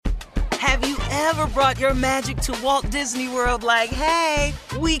Have you ever brought your magic to Walt Disney World like, hey,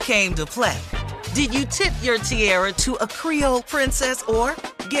 we came to play? Did you tip your tiara to a Creole princess or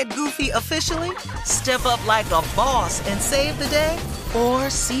get goofy officially? Step up like a boss and save the day? Or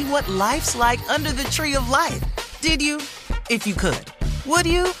see what life's like under the tree of life? Did you? If you could. Would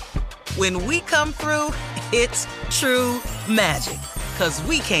you? When we come through, it's true magic. 'Cause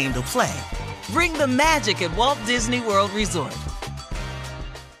we came to play. Bring the magic at Walt Disney World Resort.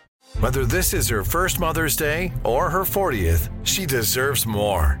 Whether this is her first Mother's Day or her 40th, she deserves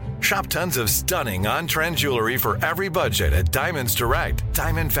more. Shop tons of stunning on-trend jewelry for every budget at Diamonds Direct.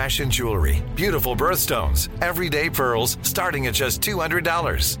 Diamond fashion jewelry, beautiful birthstones, everyday pearls starting at just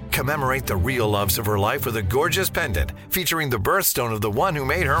 $200. Commemorate the real loves of her life with a gorgeous pendant featuring the birthstone of the one who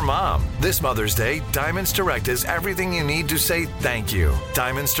made her mom. This Mother's Day, Diamonds Direct is everything you need to say thank you.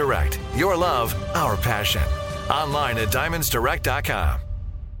 Diamonds Direct, your love, our passion. Online at diamondsdirect.com.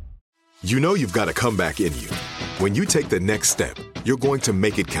 You know you've got a comeback in you. When you take the next step, you're going to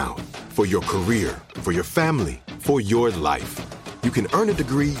make it count. For your career, for your family, for your life. You can earn a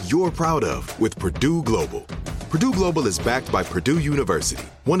degree you're proud of with Purdue Global. Purdue Global is backed by Purdue University,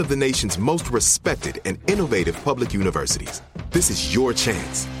 one of the nation's most respected and innovative public universities. This is your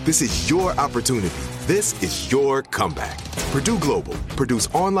chance. This is your opportunity. This is your comeback. Purdue Global, Purdue's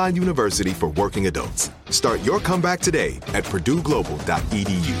online university for working adults. Start your comeback today at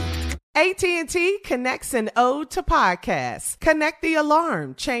purdueglobal.edu. AT&T connects an ode to podcasts. Connect the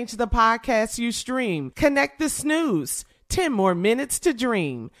alarm. Change the podcast you stream. Connect the snooze. 10 more minutes to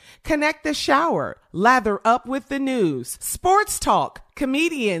dream. Connect the shower. Lather up with the news. Sports talk,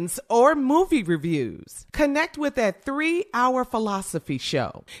 comedians, or movie reviews. Connect with that 3-hour philosophy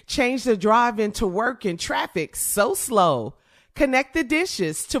show. Change the drive into work in traffic so slow. Connect the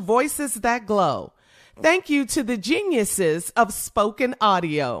dishes to voices that glow. Thank you to the geniuses of spoken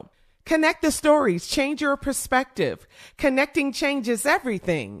audio. Connect the stories, change your perspective. Connecting changes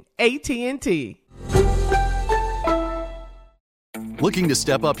everything. AT&T. Looking to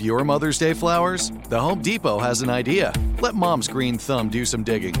step up your Mother's Day flowers? The Home Depot has an idea. Let Mom's green thumb do some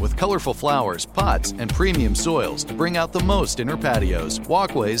digging with colorful flowers, pots, and premium soils to bring out the most in her patios,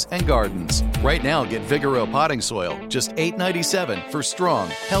 walkways, and gardens. Right now, get Vigoro potting soil, just $8.97 for strong,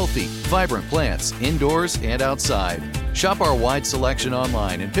 healthy, vibrant plants indoors and outside. Shop our wide selection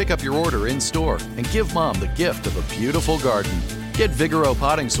online and pick up your order in-store and give Mom the gift of a beautiful garden. Get Vigoro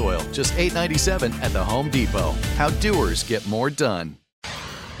potting soil, just $8.97 at the Home Depot. How doers get more done.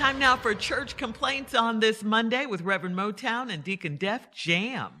 Time now for church complaints on this Monday with Reverend Motown and Deacon Def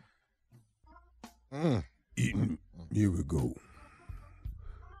Jam. Here we go.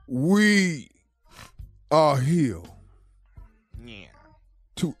 We are here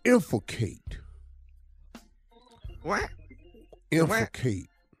to infiltrate. What? Infiltrate.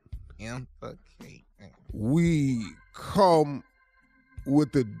 Infiltrate. We come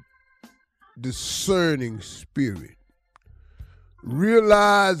with a discerning spirit,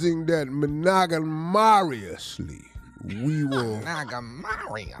 realizing that monogamously we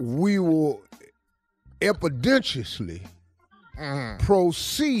will epidentiously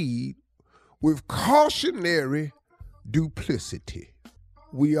proceed with cautionary duplicity.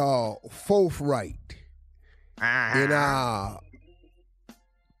 We are forthright in our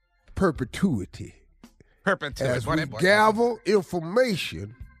perpetuity. As we gather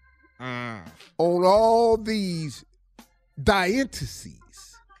information on all these dientices.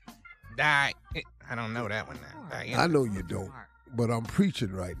 I don't know that one now. I know you don't, but I'm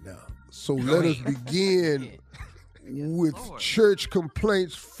preaching right now. So let us begin with church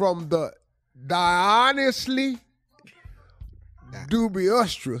complaints from the Dionysiously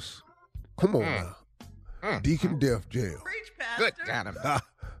Dubious. Come on now. Deacon Def Jam. Good God.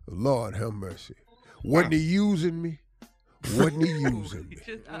 Lord have mercy. Wasn't he using me? Wasn't he using me?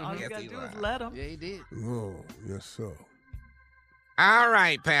 All you got to do is let him. Yeah, he did. Oh, yes, sir. All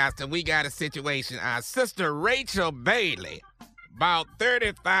right, Pastor, we got a situation. Our sister Rachel Bailey bought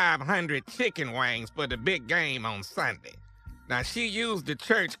 3,500 chicken wings for the big game on Sunday. Now, she used the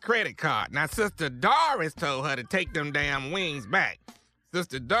church credit card. Now, Sister Doris told her to take them damn wings back.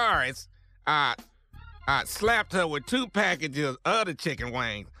 Sister Doris slapped her with 2 packages of the chicken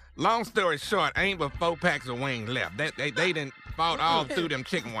wings. Long story short, ain't but 4 packs of wings left. They didn't fought all through them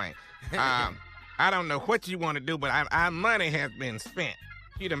chicken wings. I don't know what you want to do, but our money has been spent.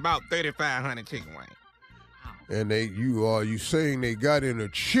 She done bought 3,500 chicken wings. And you saying they got in a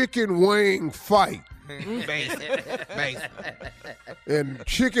chicken wing fight? Basically. And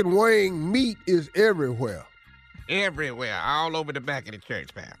chicken wing meat is everywhere. Everywhere, all over the back of the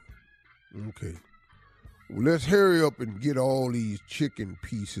church, Pastor. Okay. let's hurry up and get all these chicken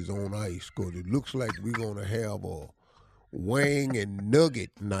pieces on ice, because it looks like we're going to have a wang and nugget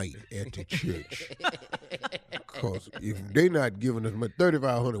night at the church. Because if they're not giving us much,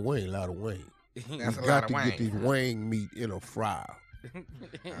 3,500 wang, a lot of wang. That's We've a got lot of to wang. get this wang meat in a fryer.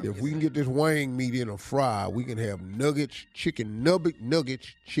 If we can get this wang meat in a fryer, we can have nuggets, chicken nuggets,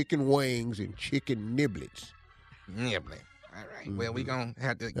 chicken wangs, and chicken niblets. Nibbling. All right. Well, we're going to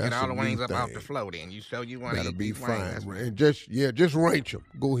have to That's get all a the wings new up off thing. the floor then. You sure you want to That'll eat be these wings? fine. And just range them.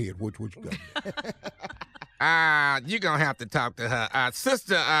 Go ahead. What you got? You're going to have to talk to her.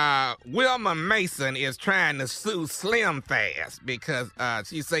 Sister Wilma Mason is trying to sue Slim Fast because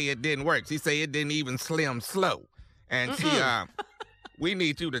she say it didn't work. She say it didn't even slim slow. And we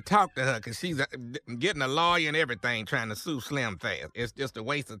need you to talk to her because she's getting a lawyer and everything trying to sue Slim Fast. It's just a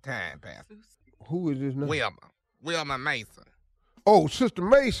waste of time, Pastor. Who is this now? Wilma Mason. Oh, Sister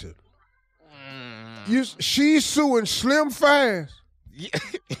Mason. She's suing Slim Fast.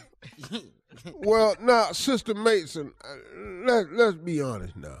 Well, now, Sister Mason, let's be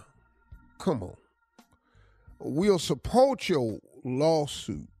honest now. Come on. We'll support your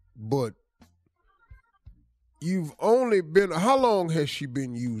lawsuit, but you've only been, how long has she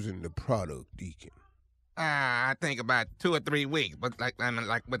been using the product, Deacon? I think about 2 or 3 weeks, but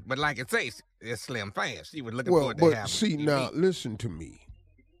like it says, it's Slim Fast. She was looking Well, forward to but having see, TV. now, listen to me.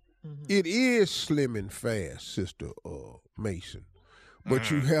 It is slim and fast, Sister Mason.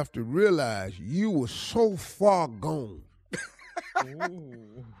 But you have to realize you were so far gone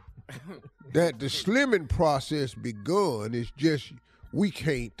that the slimming process begun. It's just we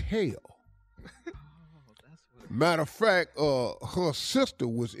can't tell. Matter of fact, her sister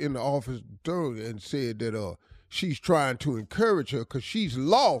was in the office and said that she's trying to encourage her because she's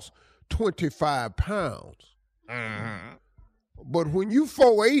lost 25 pounds. But when you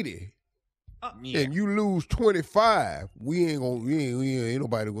 480 and you lose 25, ain't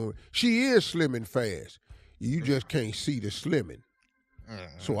nobody going. She is slimming fast. You just can't see the slimming.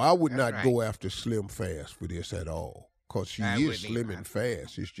 So I would not go after Slim Fast for this at all, because she is slimming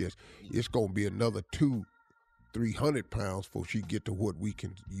fast. It's just it's gonna be another 200-300 pounds before she get to what we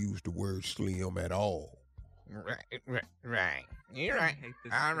can use the word slim at all. Right. You're right.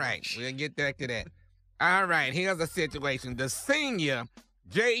 All right, we'll get back to that. All right, here's the situation. The senior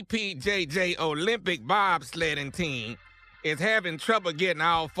JPJJ Olympic bobsledding team is having trouble getting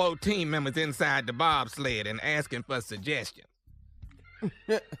all 4 team members inside the bobsled and asking for suggestions.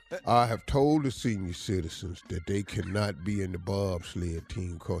 I have told the senior citizens that they cannot be in the bobsled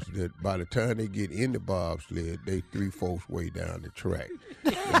team because by the time they get in the bobsled, they 3/4 way down the track.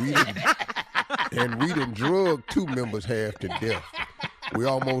 And we done drugged 2 members half to death. We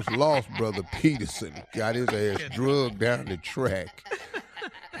almost lost Brother Peterson. Got his ass drugged down the track.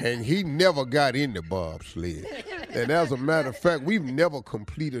 And he never got in the bobsled. And as a matter of fact, we've never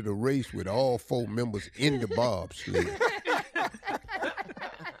completed a race with all 4 members in the bobsled.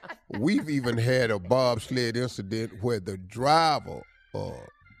 We've even had a bobsled incident where the driver,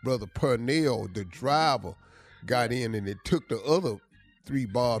 Brother Purnell, the driver, got in, and it took the other 3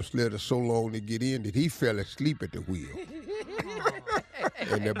 bobsledders so long to get in that he fell asleep at the wheel.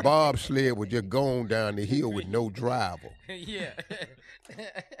 And the bobsled was just going down the hill with no driver. Yeah.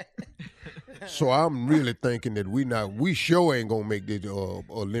 So I'm really thinking that we sure ain't gonna make the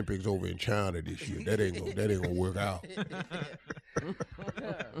Olympics over in China this year. That ain't gonna work out.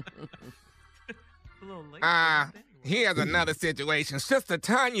 Here's another situation. Sister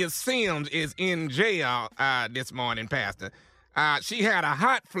Tanya Sims is in jail this morning, Pastor. She had a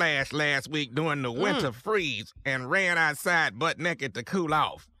hot flash last week during the winter freeze and ran outside butt naked to cool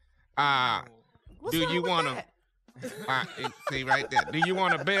off. Do you want to? See right there. Do you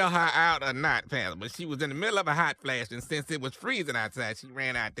want to bail her out or not, Pastor? But she was in the middle of a hot flash, and since it was freezing outside, she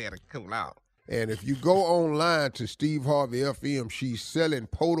ran out there to cool off. And if you go online to Steve Harvey FM, she's selling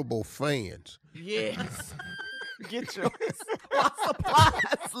portable fans. Yes. Get yours while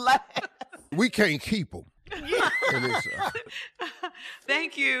supplies last. We can't keep them. And it's,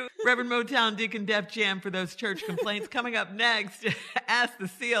 Thank you, Reverend Motown Deacon Def Jam, for those church complaints. Coming up next, ask the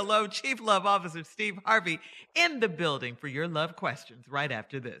CLO Chief Love Officer Steve Harvey in the building for your love questions right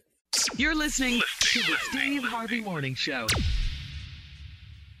after this. You're listening to the Steve Harvey Morning Show.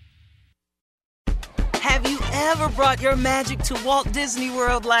 Have you ever brought your magic to Walt Disney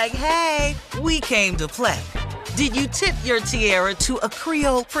World like, hey, we came to play? Did you tip your tiara to a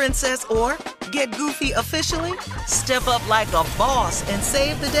Creole princess or get goofy officially? Step up like a boss and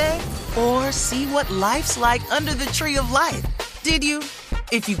save the day? Or see what life's like under the tree of life? Did you?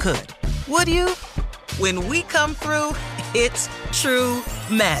 If you could. Would you? When we come through, it's true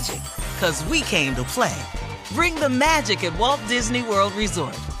magic. 'Cause we came to play. Bring the magic at Walt Disney World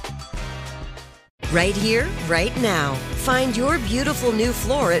Resort. Right here, right now. Find your beautiful new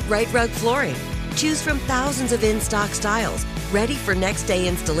floor at Rite Rug Flooring. Choose from thousands of in-stock styles, ready for next day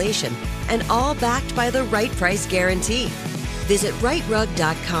installation, and all backed by the right price guarantee. Visit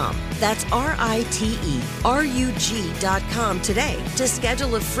riterug.com. That's RITERUG.com today to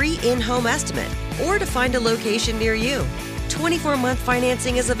schedule a free in-home estimate or to find a location near you. 24-month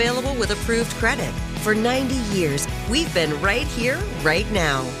financing is available with approved credit. For 90 years, we've been right here, right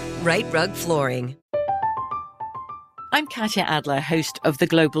now. Rite Rug Flooring. I'm Katya Adler, host of The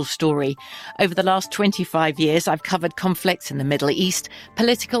Global Story. Over the last 25 years, I've covered conflicts in the Middle East,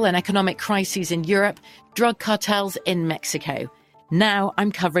 political and economic crises in Europe, drug cartels in Mexico. Now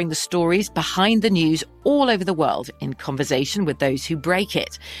I'm covering the stories behind the news all over the world in conversation with those who break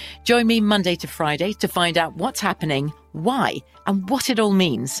it. Join me Monday to Friday to find out what's happening, why, and what it all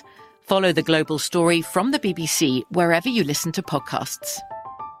means. Follow The Global Story from the BBC wherever you listen to podcasts.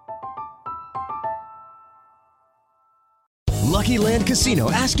 Lucky Land Casino,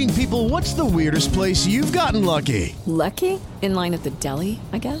 asking people, what's the weirdest place you've gotten lucky? Lucky? In line at the deli,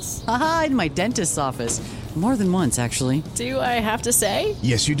 I guess? Aha, in my dentist's office. More than once, actually. Do I have to say?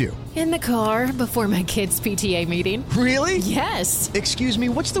 Yes, you do. In the car before my kids' PTA meeting. Really? Yes. Excuse me,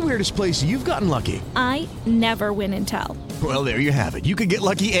 what's the weirdest place you've gotten lucky? I never win and tell. Well, there you have it. You can get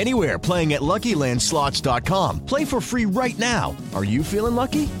lucky anywhere, playing at LuckyLandSlots.com. Play for free right now. Are you feeling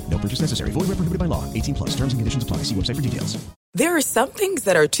lucky? No purchase necessary. Void where prohibited by law. 18+. Terms and conditions apply. See website for details. There are some things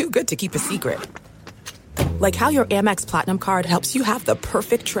that are too good to keep a secret. Like how your Amex Platinum card helps you have the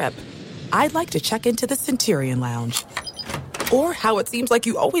perfect trip. I'd like to check into the Centurion Lounge. Or how it seems like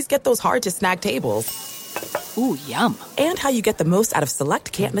you always get those hard-to-snag tables. Ooh, yum. And how you get the most out of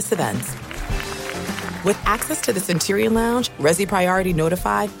select can't-miss events. With access to the Centurion Lounge, Resi Priority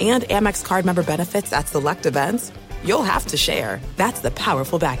Notified, and Amex card member benefits at select events, you'll have to share. That's the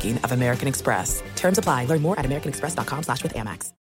powerful backing of American Express. Terms apply. Learn more at americanexpress.com/withAmex.